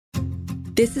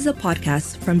This is a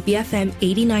podcast from BFM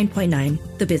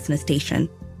 89.9, the business station.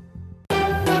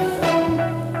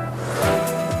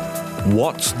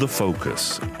 What's the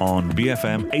Focus on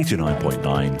BFM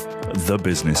 89.9, the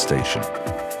business station?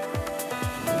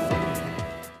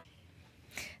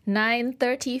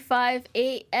 9:35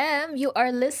 a.m. You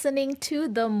are listening to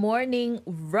The Morning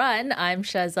Run. I'm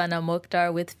Shazana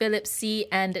Mokhtar with Philip C.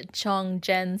 and Chong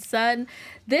Jen Sun.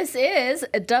 This is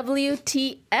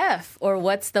WTF, or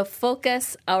What's the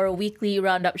Focus, our weekly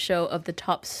roundup show of the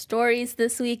top stories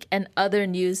this week and other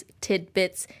news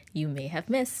tidbits you may have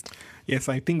missed. Yes,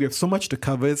 I think we have so much to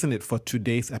cover, isn't it, for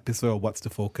today's episode of What's the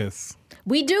Focus?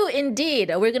 We do indeed.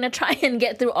 We're going to try and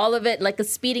get through all of it like a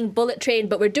speeding bullet train,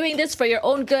 but we're doing this for your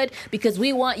own good because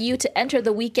we want you to enter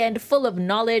the weekend full of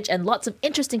knowledge and lots of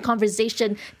interesting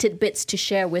conversation tidbits to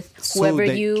share with whoever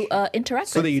you interact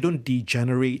with. So that you don't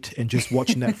degenerate and just watch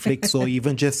Netflix or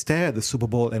even just stare at the Super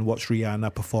Bowl and watch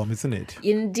Rihanna perform, isn't it?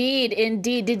 Indeed,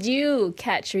 indeed. Did you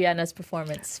catch Rihanna's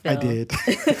performance, Phil? I did.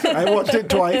 I watched it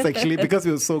twice, actually, because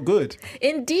it was so good.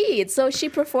 Indeed. So she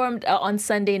performed on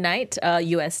Sunday night,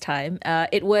 U.S. time.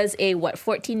 It was a,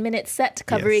 14-minute set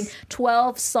covering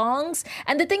 12 songs.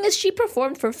 And the thing is, she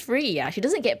performed for free. Yeah, she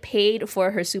doesn't get paid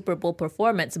for her Super Bowl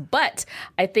performance, but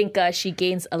I think she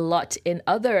gains a lot in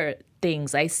other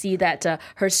things. I see that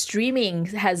her streaming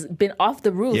has been off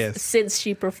the roof since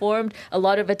she performed. A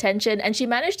lot of attention, and she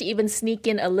managed to even sneak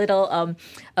in a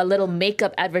little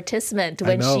makeup advertisement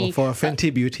when she for a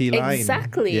Fenty Beauty line.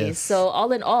 Exactly. Yes. So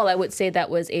all in all, I would say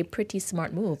that was a pretty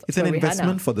smart move. It's an Rihanna.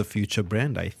 investment for the future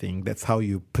brand. I think that's how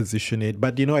you position it.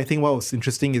 But I think what was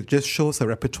interesting, it just shows her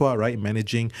repertoire, right?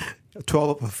 Managing 12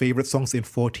 of her favorite songs in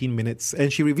 14 minutes.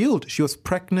 And she revealed she was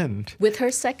pregnant. With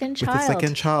her second child. With the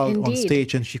second child Indeed. on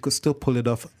stage, and she could still pull it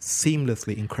off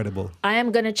seamlessly. Incredible. I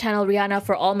am going to channel Rihanna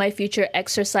for all my future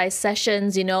exercise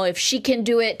sessions. If she can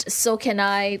do it, so can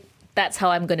I. That's how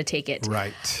I'm going to take it.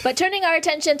 Right. But turning our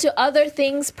attention to other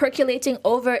things percolating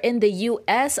over in the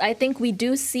U.S., I think we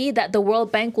do see that the World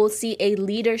Bank will see a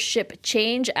leadership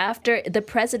change after the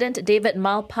president, David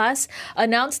Malpass,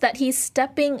 announced that he's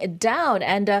stepping down.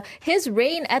 And his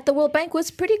reign at the World Bank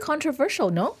was pretty controversial,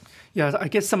 no? Yeah, I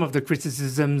guess some of the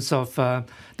criticisms of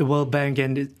the World Bank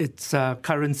and its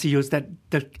current CEOs that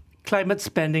the climate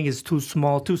spending is too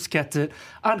small, too scattered,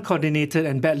 uncoordinated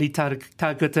and badly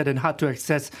targeted and hard to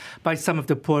access by some of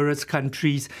the poorest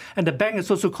countries. And the bank has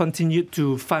also continued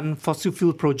to fund fossil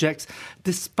fuel projects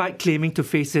despite claiming to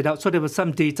phase it out. So there was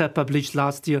some data published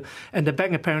last year, and the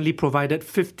bank apparently provided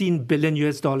 $15 billion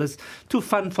to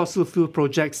fund fossil fuel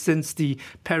projects since the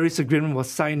Paris Agreement was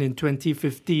signed in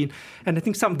 2015. And I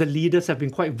think some of the leaders have been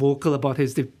quite vocal about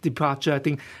his departure. I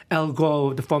think Al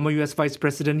Gore, the former US Vice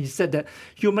President, he said that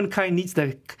humankind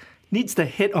needs the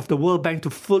head of the World Bank to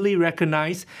fully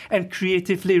recognize and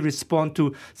creatively respond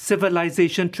to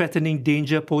civilization-threatening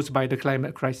danger posed by the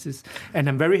climate crisis. And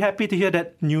I'm very happy to hear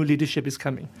that new leadership is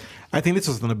coming. I think this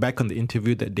was on the back of the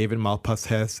interview that David Malpass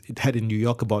had in New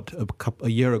York about a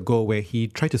year ago, where he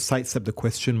tried to sidestep the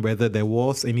question whether there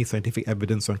was any scientific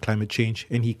evidence on climate change,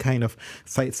 and he kind of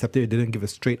sidestepped it, didn't give a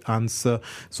straight answer.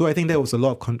 So I think there was a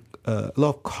lot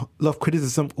of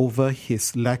criticism over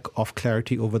his lack of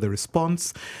clarity over the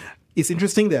response. It's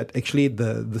interesting that actually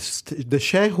the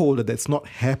shareholder that's not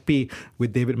happy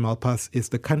with David Malpass is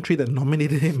the country that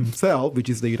nominated him himself, which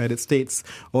is the United States.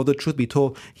 Although, truth be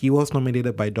told, he was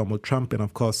nominated by Donald Trump. And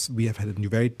of course, we have had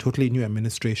a totally new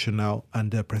administration now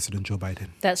under President Joe Biden.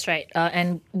 That's right.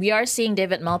 And we are seeing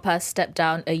David Malpass step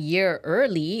down a year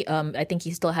early. I think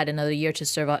he still had another year to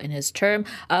serve out in his term.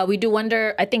 We do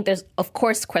wonder, I think there's, of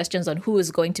course, questions on who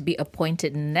is going to be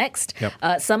appointed next.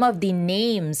 Yep. Some of the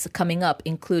names coming up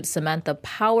include Samantha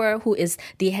Power, who is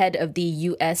the head of the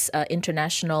U.S.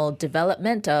 International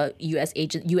Development,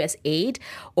 USAID,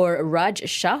 or Raj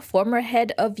Shah, former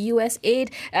head of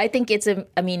USAID. I think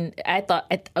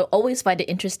I always find it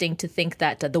interesting to think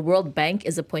that the World Bank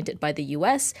is appointed by the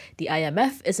U.S., the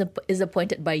IMF is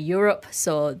appointed by Europe,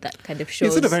 so that kind of shows.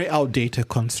 Is it a very outdated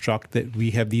construct that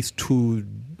we have these two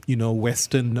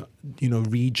Western,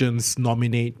 regions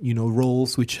nominate,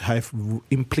 roles which have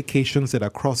implications that are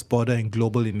cross-border and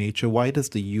global in nature? Why does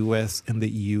the US and the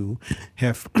EU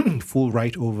have full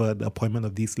right over the appointment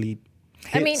of these lead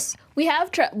I mean, we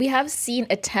have seen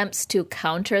attempts to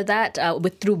counter that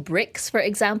through BRICS, for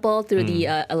example, through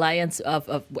the alliance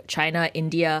of China,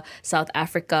 India, South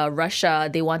Africa, Russia.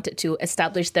 They wanted to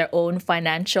establish their own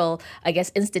financial, I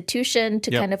guess, institution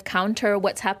to kind of counter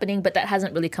what's happening, but that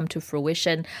hasn't really come to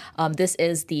fruition. This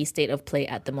is the state of play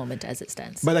at the moment as it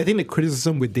stands. But I think the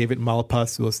criticism with David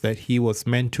Malpass was that he was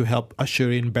meant to help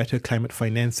usher in better climate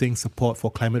financing, support for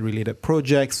climate-related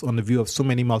projects on the view of so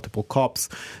many multiple COPs.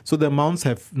 So the amounts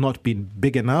have not been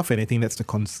big enough, and I think that's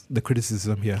the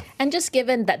criticism here. And just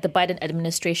given that the Biden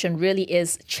administration really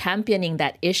is championing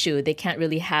that issue, they can't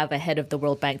really have a head of the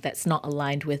World Bank that's not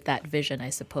aligned with that vision, I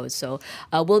suppose. So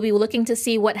we'll be looking to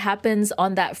see what happens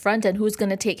on that front and who's going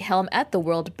to take helm at the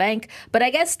World Bank. But I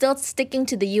guess still sticking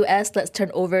to the U.S., let's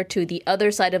turn over to the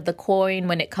other side of the coin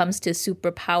when it comes to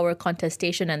superpower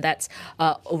contestation, and that's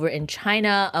over in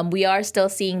China. We are still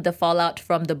seeing the fallout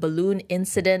from the balloon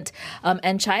incident,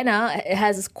 and China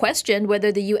has questioned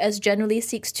whether the U.S. generally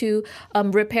seeks to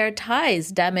repair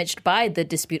ties damaged by the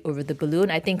dispute over the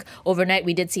balloon. I think overnight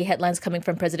we did see headlines coming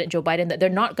from President Joe Biden that they're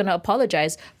not going to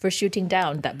apologize for shooting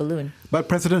down that balloon. But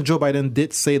President Joe Biden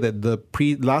did say that the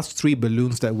last 3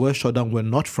 balloons that were shot down were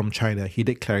not from China. He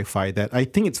did clarify that. I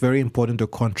think it's very important to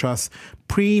contrast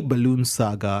pre-balloon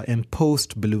saga and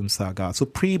post-balloon saga. So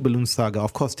pre-balloon saga,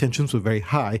 of course, tensions were very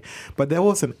high, but there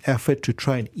was an effort to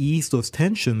try and ease those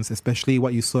tensions, especially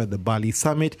what you saw at the Bali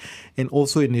summit. And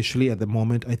also initially at the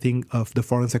moment, I think the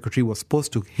foreign secretary was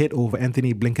supposed to head over,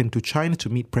 Anthony Blinken, to China to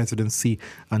meet President Xi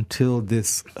until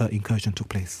this incursion took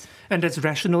place. And that's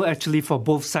rational, actually, for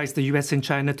both sides, the US and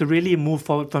China, to really move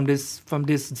forward from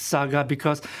this saga,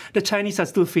 because the Chinese are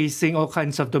still facing all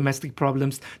kinds of domestic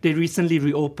problems. They recently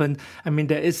reopened. I mean,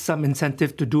 there is some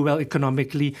incentive to do well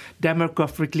economically,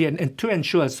 demographically, and to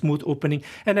ensure a smooth opening.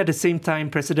 And at the same time,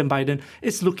 President Biden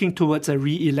is looking towards a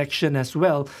re-election as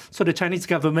well. So the Chinese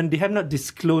government, they have not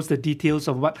disclosed the details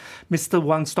of what Mr.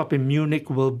 Wang's stop in Munich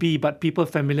will be, but people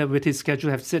familiar with his schedule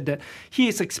have said that he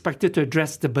is expected to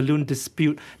address the balloon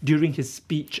dispute during his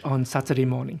speech on Saturday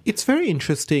morning. It's very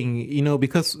interesting,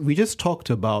 because we just talked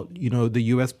about, the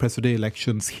US president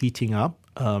elections heating up.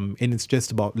 And it's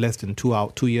just about less than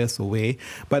 2 years away.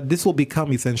 But this will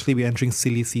become essentially, we're entering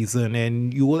silly season,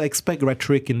 and you will expect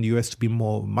rhetoric in the US to be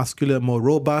more muscular, more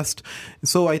robust.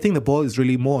 So I think the ball is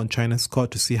really more on China's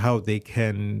court to see how they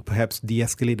can perhaps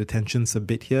de-escalate the tensions a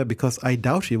bit here, because I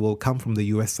doubt it will come from the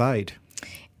US side.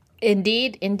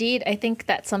 Indeed. I think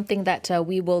that's something that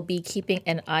we will be keeping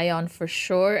an eye on for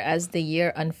sure as the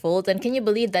year unfolds. And can you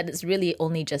believe that it's really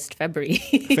only just February?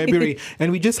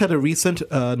 And we just had a recent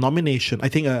nomination. I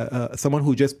think someone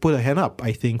who just put a hand up,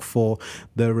 I think, for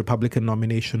the Republican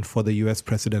nomination for the U.S.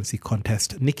 presidency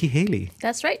contest, Nikki Haley.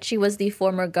 That's right. She was the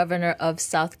former governor of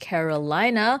South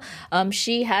Carolina.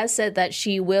 She has said that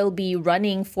she will be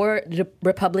running for the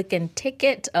Republican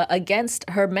ticket against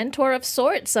her mentor of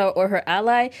sorts or her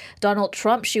ally, Donald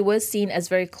Trump. She was seen as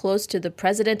very close to the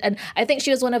president. And I think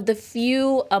she was one of the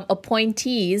few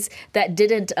appointees that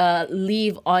didn't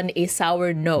leave on a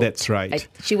sour note. That's right.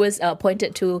 She was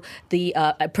appointed to the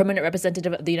permanent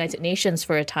representative of the United Nations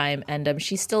for a time. And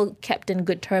she still kept in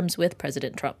good terms with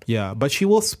President Trump. Yeah, but she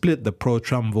will split the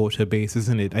pro-Trump voter base,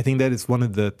 isn't it? I think that is one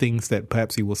of the things that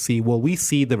perhaps we will see. Will we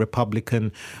see the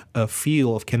Republican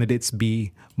field of candidates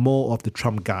be more of the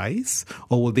Trump guys,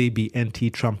 or will they be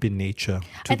anti-Trump in nature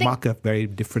to mark a very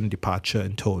different departure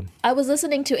in tone? I was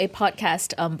listening to a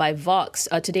podcast by Vox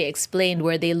Today Explained,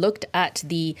 where they looked at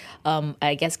the,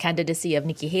 candidacy of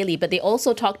Nikki Haley, but they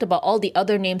also talked about all the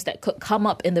other names that could come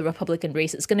up in the Republican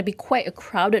race. It's going to be quite a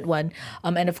crowded one.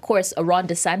 And of course, Ron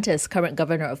DeSantis, current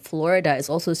governor of Florida, is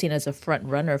also seen as a front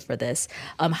runner for this.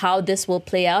 How this will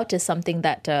play out is something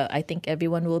that I think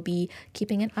everyone will be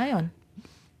keeping an eye on.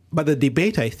 But the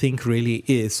debate, I think, really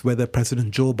is whether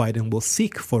President Joe Biden will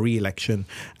seek for re-election.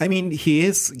 I mean, he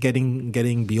is getting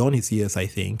beyond his years, I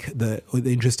think. The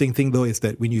interesting thing, though, is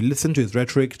that when you listen to his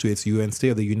rhetoric, to his UN State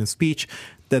of the Union speech,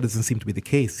 that doesn't seem to be the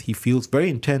case. He feels very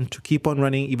intent to keep on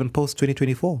running even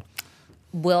post-2024.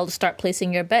 We'll start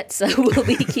placing your bets. We'll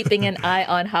be keeping an eye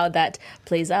on how that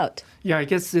plays out. Yeah, I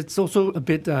guess it's also a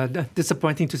bit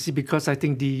disappointing to see, because I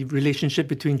think the relationship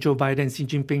between Joe Biden and Xi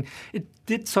Jinping, it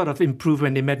did sort of improve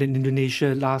when they met in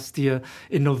Indonesia last year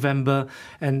in November.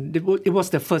 And it was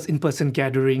their first in-person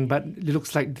gathering, but it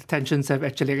looks like the tensions have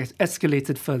actually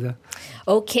escalated further.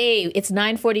 Okay, it's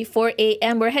 9:44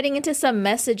 a.m. We're heading into some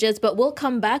messages, but we'll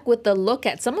come back with a look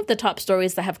at some of the top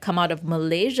stories that have come out of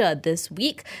Malaysia this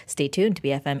week. Stay tuned to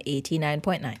BFM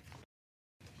 89.9.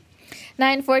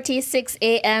 9:46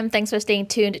 a.m. Thanks for staying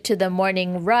tuned to the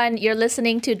Morning Run. You're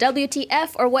listening to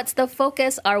WTF, or What's the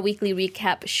Focus, our weekly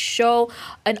recap show,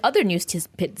 and other news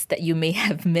tidbits that you may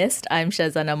have missed. I'm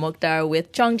Shazana Mokhtar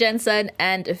with Chong Jensen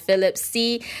and Philip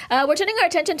C. We're turning our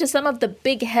attention to some of the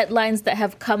big headlines that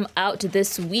have come out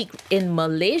this week in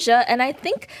Malaysia, and I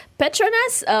think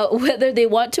Petronas, whether they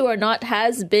want to or not,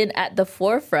 has been at the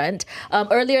forefront.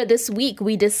 Earlier this week,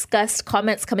 we discussed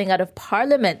comments coming out of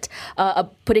Parliament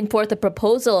putting forth a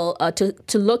proposal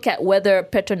to look at whether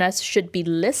Petronas should be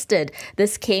listed.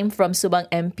 This came from Subang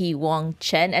MP Wong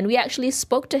Chen, and we actually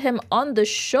spoke to him on the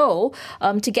show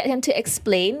to get him to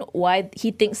explain why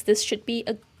he thinks this should be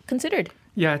considered.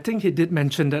 Yeah, I think he did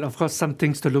mention that, of course, some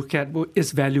things to look at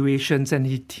is valuations, and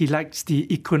he likes the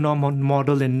Econom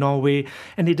model in Norway,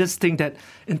 and he does think that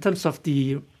in terms of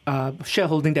the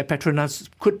shareholding that Petronas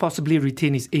could possibly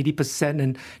retain is 80%,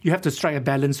 and you have to strike a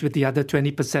balance with the other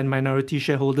 20% minority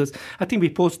shareholders. I think we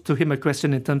posed to him a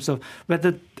question in terms of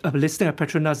whether a listing of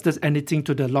Petronas does anything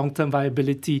to the long-term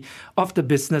viability of the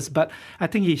business, but I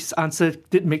think his answer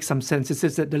did make some sense. He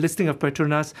says that the listing of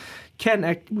Petronas can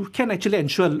actually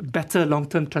ensure better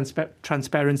long-term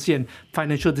transparency and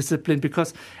financial discipline,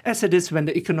 because as it is when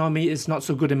the economy is not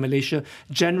so good in Malaysia,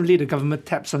 generally the government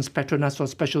taps on Petronas for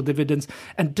special dividends,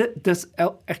 and does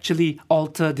actually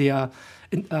alter their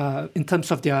in terms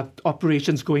of their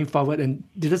operations going forward, and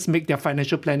it does make their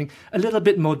financial planning a little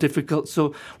bit more difficult.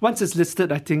 So once it's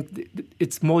listed, I think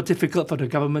it's more difficult for the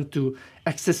government to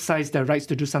exercise their rights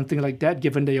to do something like that,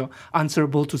 given that you're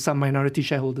answerable to some minority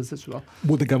shareholders as well.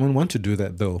 Would the government want to do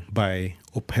that, though, by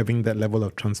having that level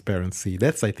of transparency?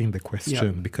 That's, I think, the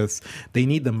question, because they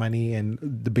need the money, and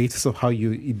the basis of how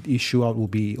you issue out will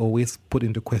be always put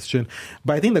into question.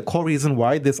 But I think the core reason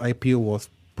why this IPO was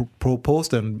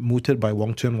proposed and mooted by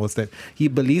Wong Chen was that he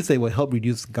believes they will help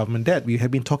reduce government debt. We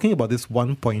have been talking about this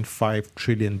 1.5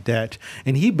 trillion debt,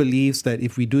 and he believes that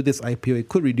if we do this IPO, it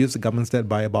could reduce the government's debt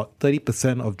by about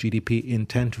 30% of GDP in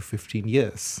 10 to 15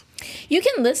 years. You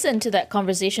can listen to that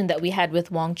conversation that we had with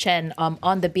Wong Chen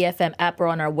on the BFM app or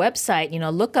on our website.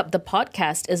 Look up the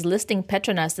podcast, Is Listing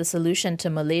Petronas the Solution to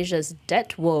Malaysia's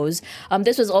Debt Woes?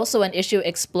 This was also an issue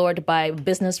explored by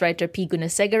business writer P.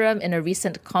 Gunasegaram in a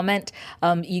recent comment.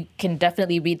 You can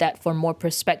definitely read that for more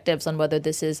perspectives on whether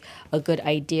this is a good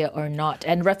idea or not.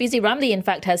 And Rafizi Ramli, in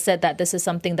fact, has said that this is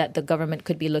something that the government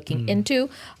could be looking into.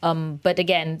 But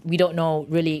again, we don't know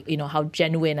really, how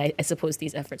genuine, I suppose,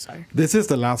 these efforts are. This is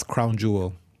the last crown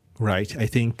jewel, right? I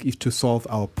think is to solve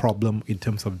our problem in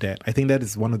terms of debt. I think that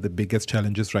is one of the biggest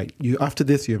challenges, right? After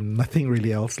this, you have nothing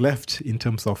really else left in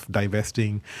terms of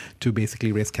divesting to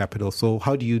basically raise capital. So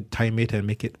how do you time it and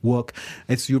make it work?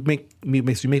 As you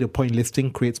made a point,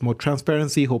 listing creates more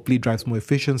transparency, hopefully drives more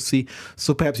efficiency.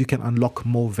 So perhaps you can unlock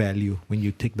more value when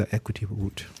you take the equity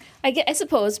route. I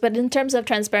suppose, but in terms of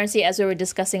transparency, as we were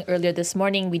discussing earlier this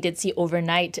morning, we did see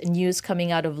overnight news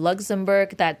coming out of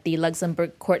Luxembourg that the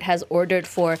Luxembourg court has ordered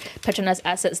for Petronas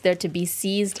assets there to be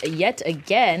seized yet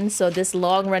again. So this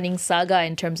long-running saga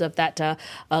in terms of that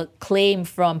claim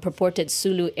from purported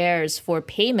Sulu heirs for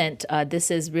payment, this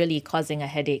is really causing a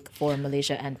headache for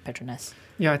Malaysia and Petronas.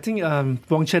 Yeah, I think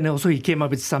Wong Chen also, he came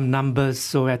up with some numbers.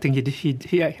 So I think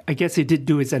I guess he did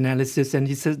do his analysis, and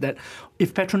he says that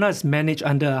if Petronas is managed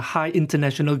under a high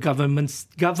international governance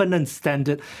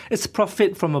standard, its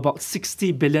profit from about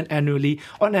 60 billion annually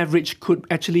on average could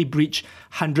actually breach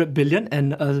 100 billion,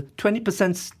 and a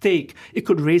 20% stake, it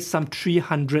could raise some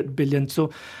 300 billion. So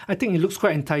I think it looks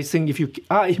quite enticing if you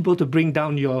are able to bring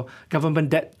down your government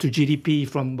debt to GDP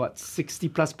from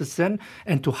 60+%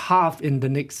 and to half in the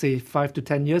next, say, 5 to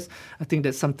 10 years. I think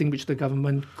that's something which the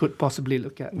government could possibly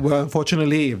look at. Well,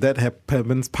 unfortunately, if that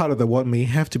happens, part of the award may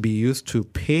have to be used to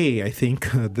pay, I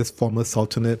think, this former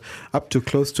sultanate up to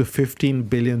close to $15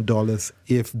 billion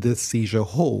if this seizure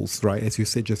holds, right? As you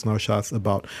said just now, Shaz,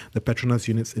 about the Petronas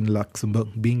units in Luxembourg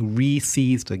being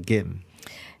re-seized again.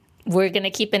 We're going to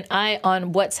keep an eye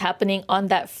on what's happening on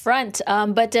that front.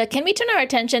 But can we turn our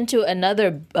attention to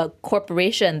another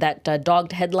corporation that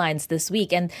dogged headlines this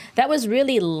week? And that was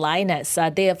really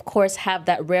Lynas. They, of course, have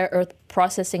that rare earth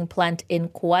processing plant in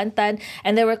Kuantan,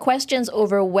 and there were questions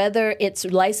over whether its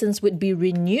license would be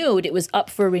renewed. It was up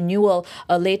for renewal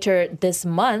later this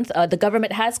month. The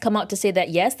government has come out to say that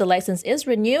yes, the license is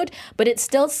renewed, but it's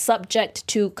still subject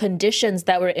to conditions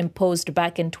that were imposed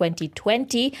back in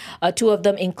 2020. Two of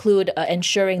them include include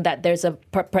ensuring that there's a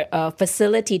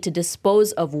facility to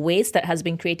dispose of waste that has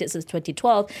been created since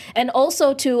 2012, and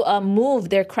also to move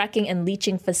their cracking and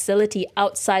leaching facility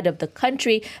outside of the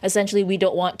country. Essentially, we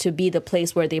don't want to be the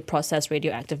place where they process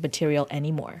radioactive material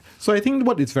anymore. So I think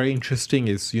what is very interesting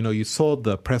is, you saw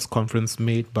the press conference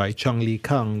made by Chang Li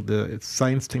Kang, the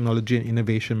Science, Technology and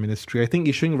Innovation Ministry, I think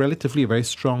issuing relatively a very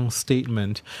strong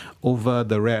statement over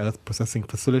the rare earth processing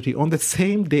facility. On the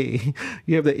same day,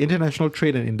 you have the International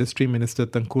Trade and Industry Minister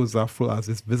Tengku Zafrul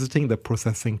Aziz visiting the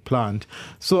processing plant.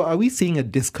 So are we seeing a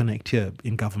disconnect here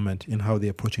in government in how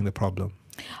they're approaching the problem?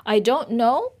 I don't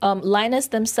know.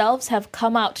 Lynas themselves have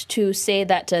come out to say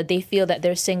that they feel that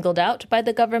they're singled out by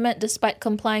the government despite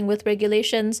complying with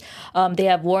regulations. They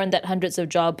have warned that hundreds of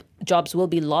jobs will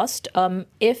be lost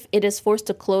if it is forced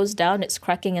to close down its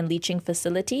cracking and leaching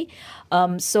facility.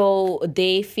 So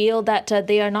they feel that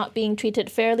they are not being treated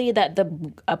fairly, that the,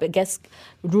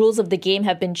 rules of the game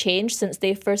have been changed since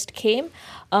they first came.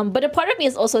 But a part of me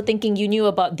is also thinking you knew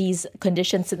about these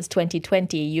conditions since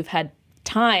 2020. You've had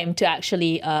time to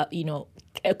actually,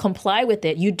 comply with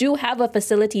it. You do have a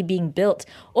facility being built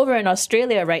over in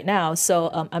Australia right now,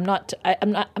 so I'm not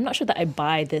sure that I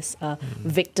buy this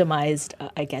victimized,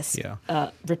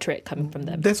 rhetoric coming from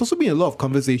them. There's also been a lot of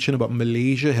conversation about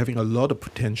Malaysia having a lot of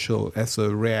potential as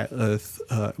a rare earth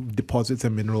deposits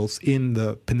and minerals in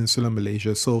the Peninsular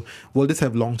Malaysia. So will this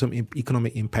have long-term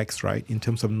economic impacts, right, in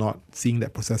terms of not seeing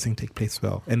that processing take place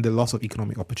well and the loss of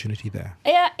economic opportunity there?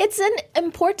 Yeah, it's an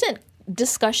important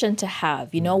discussion to have,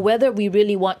 whether we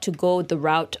really want to go the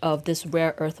route of this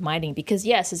rare earth mining, because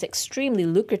yes, it's extremely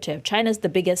lucrative. China's the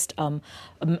biggest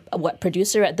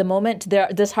producer at the moment.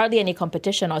 There's hardly any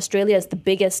competition. Australia is the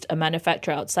biggest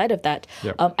manufacturer outside of that.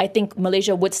 Yep. I think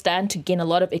Malaysia would stand to gain a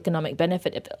lot of economic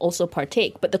benefit if they also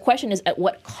partake. But the question is, at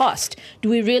what cost? Do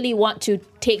we really want to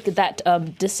take that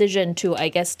decision to,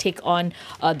 take on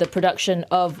the production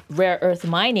of rare earth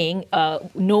mining,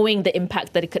 knowing the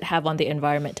impact that it could have on the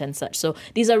environment and such? So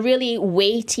these are really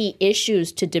weighty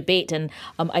issues to debate, and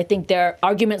I think there are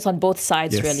arguments on both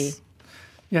sides, yes. Really.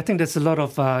 Yeah, I think there's a lot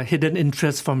of hidden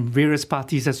interest from various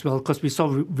parties as well, because we saw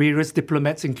various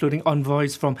diplomats, including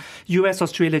envoys from US,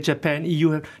 Australia, Japan,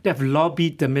 EU, they have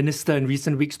lobbied the minister in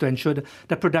recent weeks to ensure that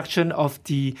the production of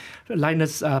the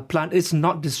Lynas plant is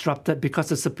not disrupted, because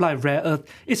the supply of rare earth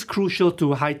is crucial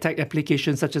to high-tech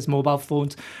applications such as mobile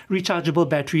phones, rechargeable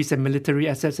batteries and military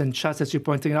assets. And Shaz, as you're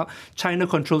pointing out, China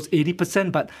controls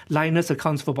 80%, but Lynas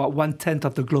accounts for about 1/10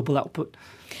 of the global output.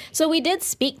 So we did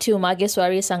speak to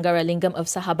Mageswari Sanggaralingam of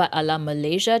Sahabat Alam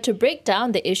Malaysia to break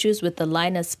down the issues with the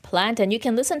Lynas plant. And you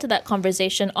can listen to that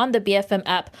conversation on the BFM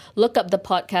app. Look up the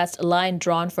podcast Line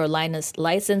Drawn for Lynas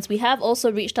License. We have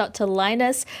also reached out to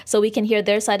Lynas so we can hear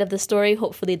their side of the story.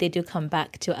 Hopefully they do come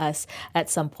back to us at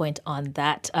some point on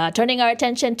that. Turning our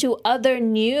attention to other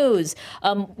news.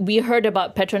 We heard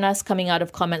about Petronas coming out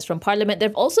of comments from Parliament. There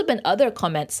have also been other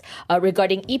comments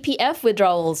regarding EPF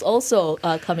withdrawals also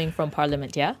coming from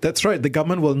Parliament, yeah? That's right. The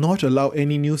government will not allow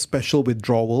any new special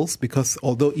withdrawals because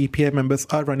although EPF members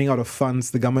are running out of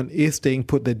funds, the government is staying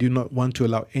put. They do not want to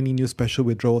allow any new special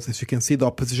withdrawals. As you can see, the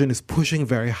opposition is pushing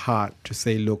very hard to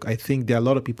say, look, I think there are a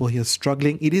lot of people here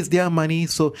struggling. It is their money,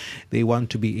 so they want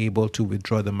to be able to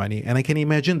withdraw the money. And I can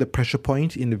imagine the pressure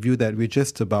point in the view that we're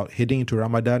just about heading into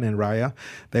Ramadan and Raya.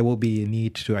 There will be a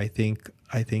need to, I think,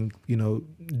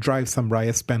 drive some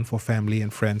Raya spend for family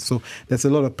and friends. So there's a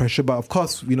lot of pressure. But of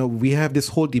course, we have this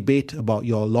whole debate about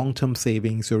your long-term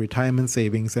savings, your retirement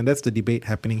savings, and that's the debate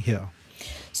happening here.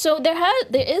 So there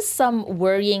is some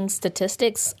worrying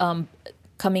statistics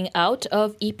coming out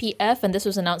of EPF, and this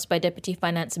was announced by Deputy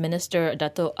Finance Minister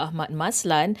Dato' Ahmad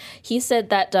Maslan. He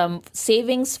said that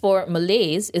savings for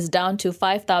Malays is down to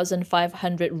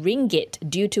 5,500 ringgit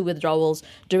due to withdrawals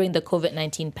during the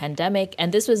COVID-19 pandemic,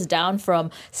 and this was down from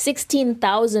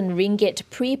 16,000 ringgit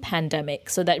pre-pandemic.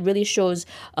 So that really shows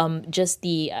just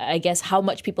the, how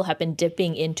much people have been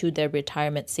dipping into their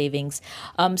retirement savings.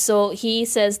 So he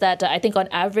says that I think on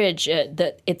average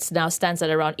that it's now stands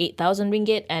at around 8,000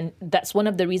 ringgit, and that's one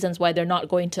of the reasons why they're not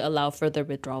going to allow further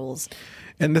withdrawals.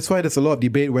 And that's why there's a lot of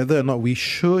debate whether or not we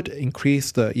should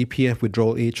increase the EPF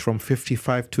withdrawal age from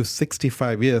 55 to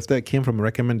 65 years. That came from a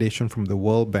recommendation from the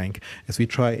World Bank as we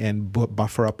try and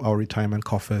buffer up our retirement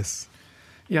coffers.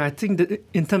 Yeah, I think that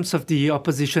in terms of the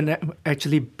opposition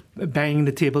actually banging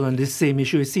the table on this same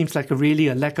issue, it seems like really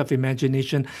a lack of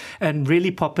imagination and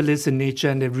really populist in nature,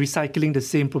 and they're recycling the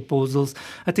same proposals.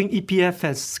 I think EPF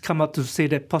has come out to say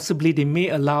that possibly they may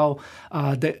allow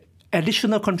the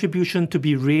additional contribution to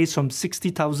be raised from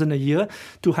 60,000 a year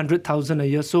to 100,000 a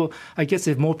year. So I guess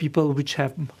if more people which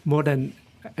have more than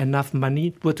enough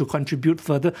money were to contribute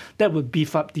further, that would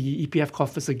beef up the EPF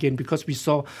coffers again, because we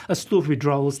saw a slew of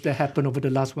withdrawals that happened over the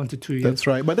last 1 to 2 years. That's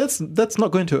right. But that's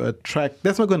not going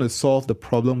to solve the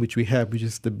problem which we have, which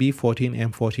is the B40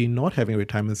 and M40 not having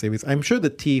retirement savings. I'm sure the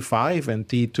T5 and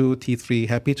T2, T3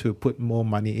 happy to put more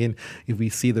money in if we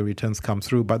see the returns come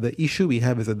through. But the issue we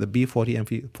have is that the B40 and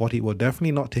M40 will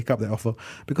definitely not take up the offer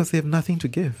because they have nothing to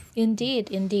give. Indeed.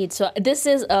 So this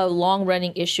is a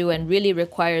long-running issue and really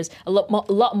requires a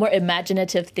lot more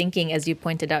imaginative thinking, as you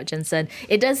pointed out, Jensen.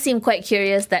 It does seem quite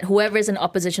curious that whoever is in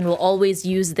opposition will always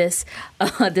use this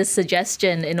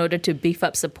suggestion in order to beef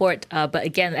up support. But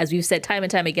again, as we've said time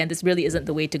and time again, this really isn't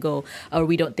the way to go, or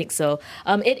we don't think so.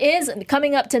 It is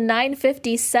coming up to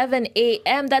 9:57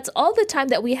 a.m. That's all the time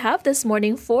that we have this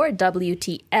morning for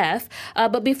WTF.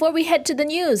 But before we head to the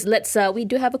news, we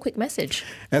do have a quick message.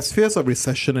 As fears of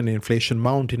recession and inflation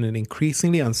mount in an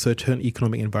increasingly uncertain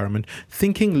economic environment,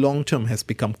 thinking long-term has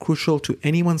become crucial to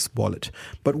anyone's wallet.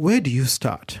 But where do you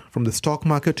start? From the stock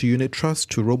market to unit trust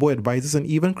to robo-advisors and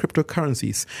even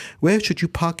cryptocurrencies, where should you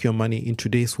park your money in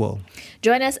today's world?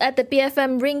 Join us at the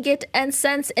BFM Ringgit and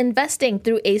Cents Investing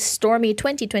through a stormy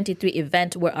 2023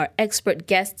 event where our expert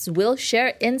guests will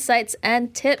share insights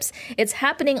and tips. It's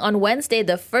happening on Wednesday,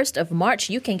 the 1st of March.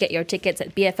 You can get your tickets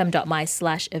at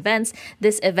bfm.my/events.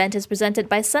 This event is presented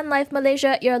by Sun Life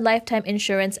Malaysia, your lifetime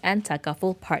insurance and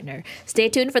Takaful partner. Stay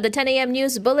tuned for the 10 a.m.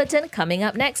 news bulletin coming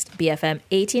up next. BFM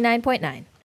 89.9.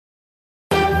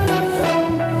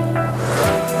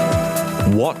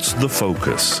 What's the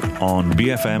Focus on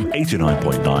BFM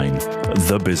 89.9,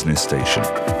 the business station.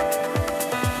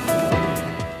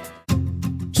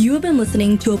 You have been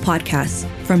listening to a podcast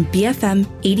from BFM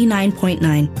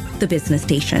 89.9, the business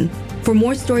station. For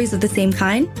more stories of the same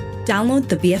kind, download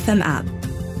the BFM app.